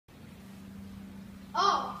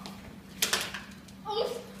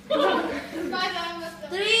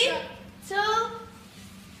3, 2.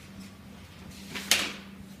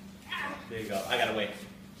 There you go. I gotta wait.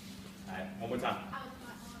 All right, one more time.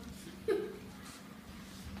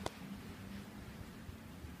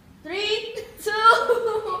 3, 2.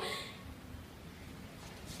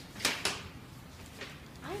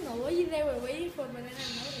 I don't know what they were waiting for, but then I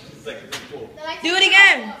noticed. It's like really cool. Do it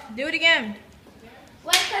again. Do it again.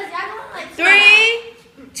 Wait, because y'all going like 3,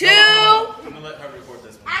 2. I'm gonna let her record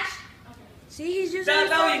this one. Action. See, he's just. That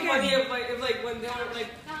would be funny if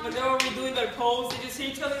when they were redoing their pose, they just see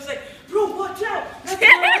each other. It's like, bro, watch out! That's the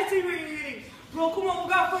lightsaber you're eating. Bro, come on,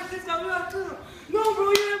 we gotta fight this guy. We gotta do it. No,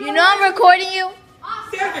 bro, You know I'm recording you.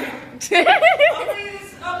 Damn it.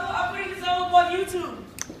 I'm putting this all up on YouTube.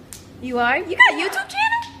 You are? You got a YouTube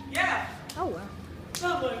channel? Yeah. Oh wow. Just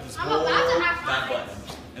I'm hold about to have that fun. button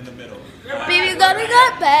in the middle. Baby, gonna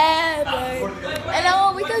get bad, boy. And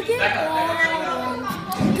oh, we could get bad.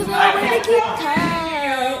 Cause I wanna keep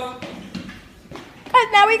calm. Cause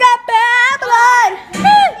now we got bad blood.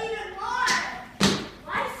 Even more.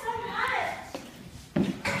 Why so much?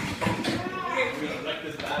 We're gonna wreck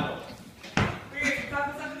this battle.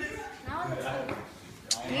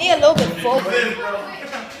 You need a little bit forward.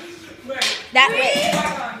 That way.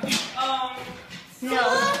 No.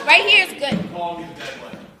 Right here is good. Call me the dead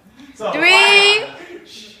one. So, 3,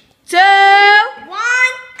 2, 1,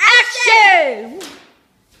 action!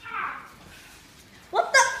 What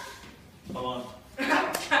the? hold on.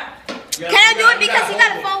 Can I do it because he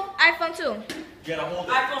got a phone? iPhone too. You gotta hold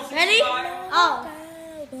it. iPhone 65. Ready? Oh.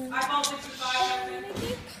 iPhone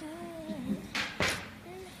 65.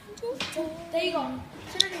 There you go.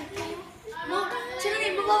 Trinity,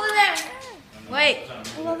 move over there. Wait.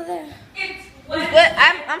 Move over there. Good.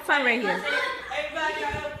 I'm fine right here. Everybody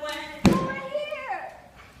got a plan. Right here.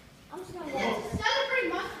 I'm just gonna celebrate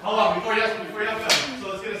my. Hold on, before you have done. So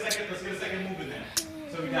let's get a second move in there.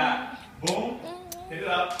 So we got boom, hit it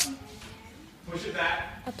up, push it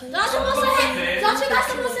back. Don't you guys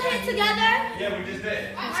supposed to hit together? Yeah, we just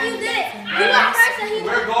did. So you did it. You got first and he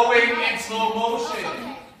We're going in slow motion.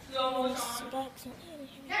 Okay. Slow motion.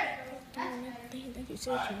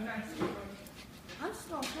 I'm just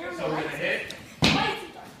gonna turn So we're gonna hit,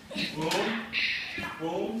 boom,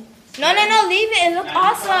 boom. No. Leave it. It look Now you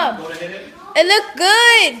awesome. Go to hit it. It look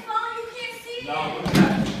good. Oh, you can't see. No, look at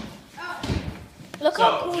that. Look how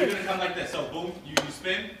So cool. you're gonna come like this. So boom, you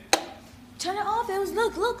spin. Turn it off. It was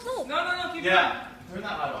look. No, keep Yeah, turn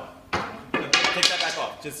that light off. Take that back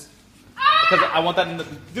off. Just because I want that in the.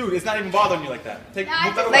 Dude, it's not even bothering me like that. Move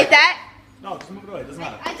that away. Like that. No, just move it away. It doesn't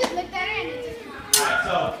matter. I just looked at it and it just. Alright,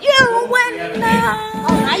 so. You boom, we win have it. now.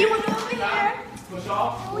 Oh, now you want to over here. Push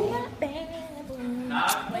off. We Boom. got bad boy.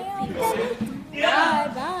 Nah. You go in. Bye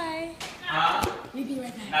bye. We'll be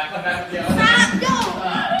right back. Now come back to the other side.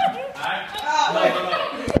 Alright? No.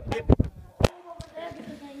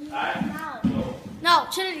 Alright? Go. No,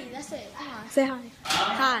 Trinity, that's it. Come on. Say hi.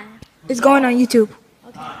 Hi. It's going on YouTube.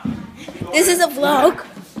 This is a vlog.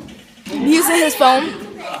 I'm using his phone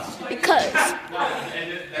because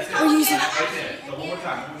we're using. Right there. So one more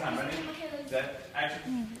time. Ready? Set.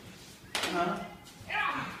 Action.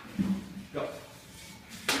 Go.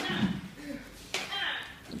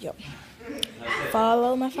 Yo. That's it.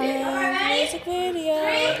 Follow my friend's music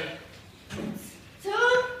video. 2.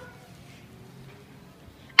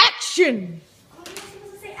 Action! Oh, you're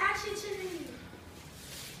supposed to say action, Trinity.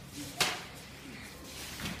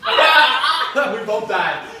 We both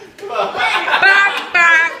died. Come on.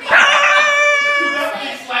 You let me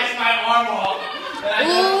slice my arm off.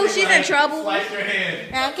 Ooh, she's in trouble. Slice your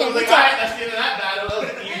hand. Okay, I was we like, take- alright, let's get to that battle.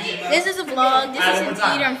 This is a vlog. This Alright, is one a more time.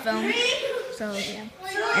 theater and film. So yeah.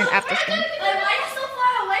 And after school. Wait, why are you so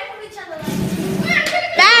far away from each other?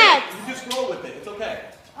 Bad. You just roll with it. It's okay.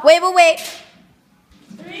 Wait.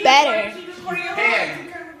 Better. Hand.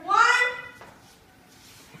 1.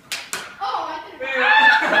 Oh, I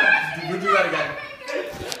did. We'll do that again.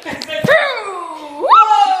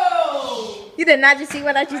 You did not just see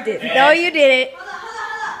what I just did. No, you did it. Hold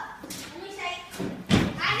up. Let me say.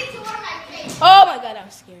 I need to wear my face. Oh my god, I'm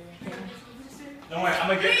scared. Don't worry. I'm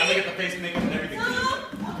gonna get the face makeup and everything.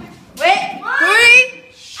 Wait. 3,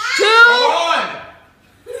 2. Hold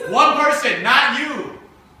on. One person, not you.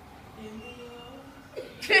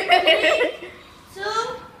 2.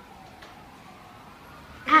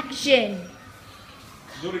 Action.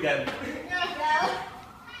 Do it again.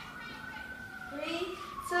 3,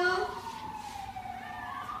 2.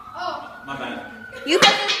 Oh. My bad. You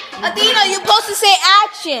Athena, you're supposed to say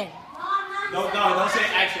action. No, don't say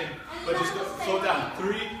action. But just go, slow down.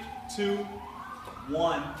 3, 2,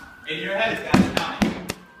 1. In your head, it's got to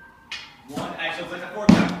count. 1, action, it's like a 4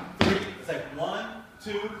 count. 3, it's like 1,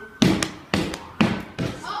 2.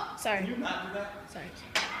 Sorry. Can you not do that? Sorry.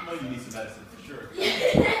 I know you need some medicine for sure.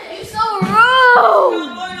 You so Rude.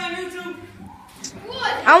 Going on YouTube.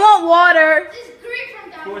 what? I want water. This is Greek from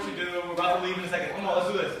Of down course you do. We're about to leave in a second. Come on,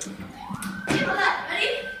 let's do this. Hold up. Ready?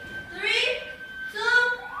 3, 2.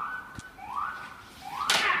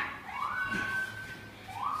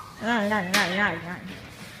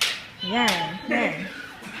 Yeah.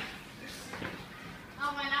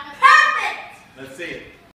 Oh my God. Perfect. Let's see it.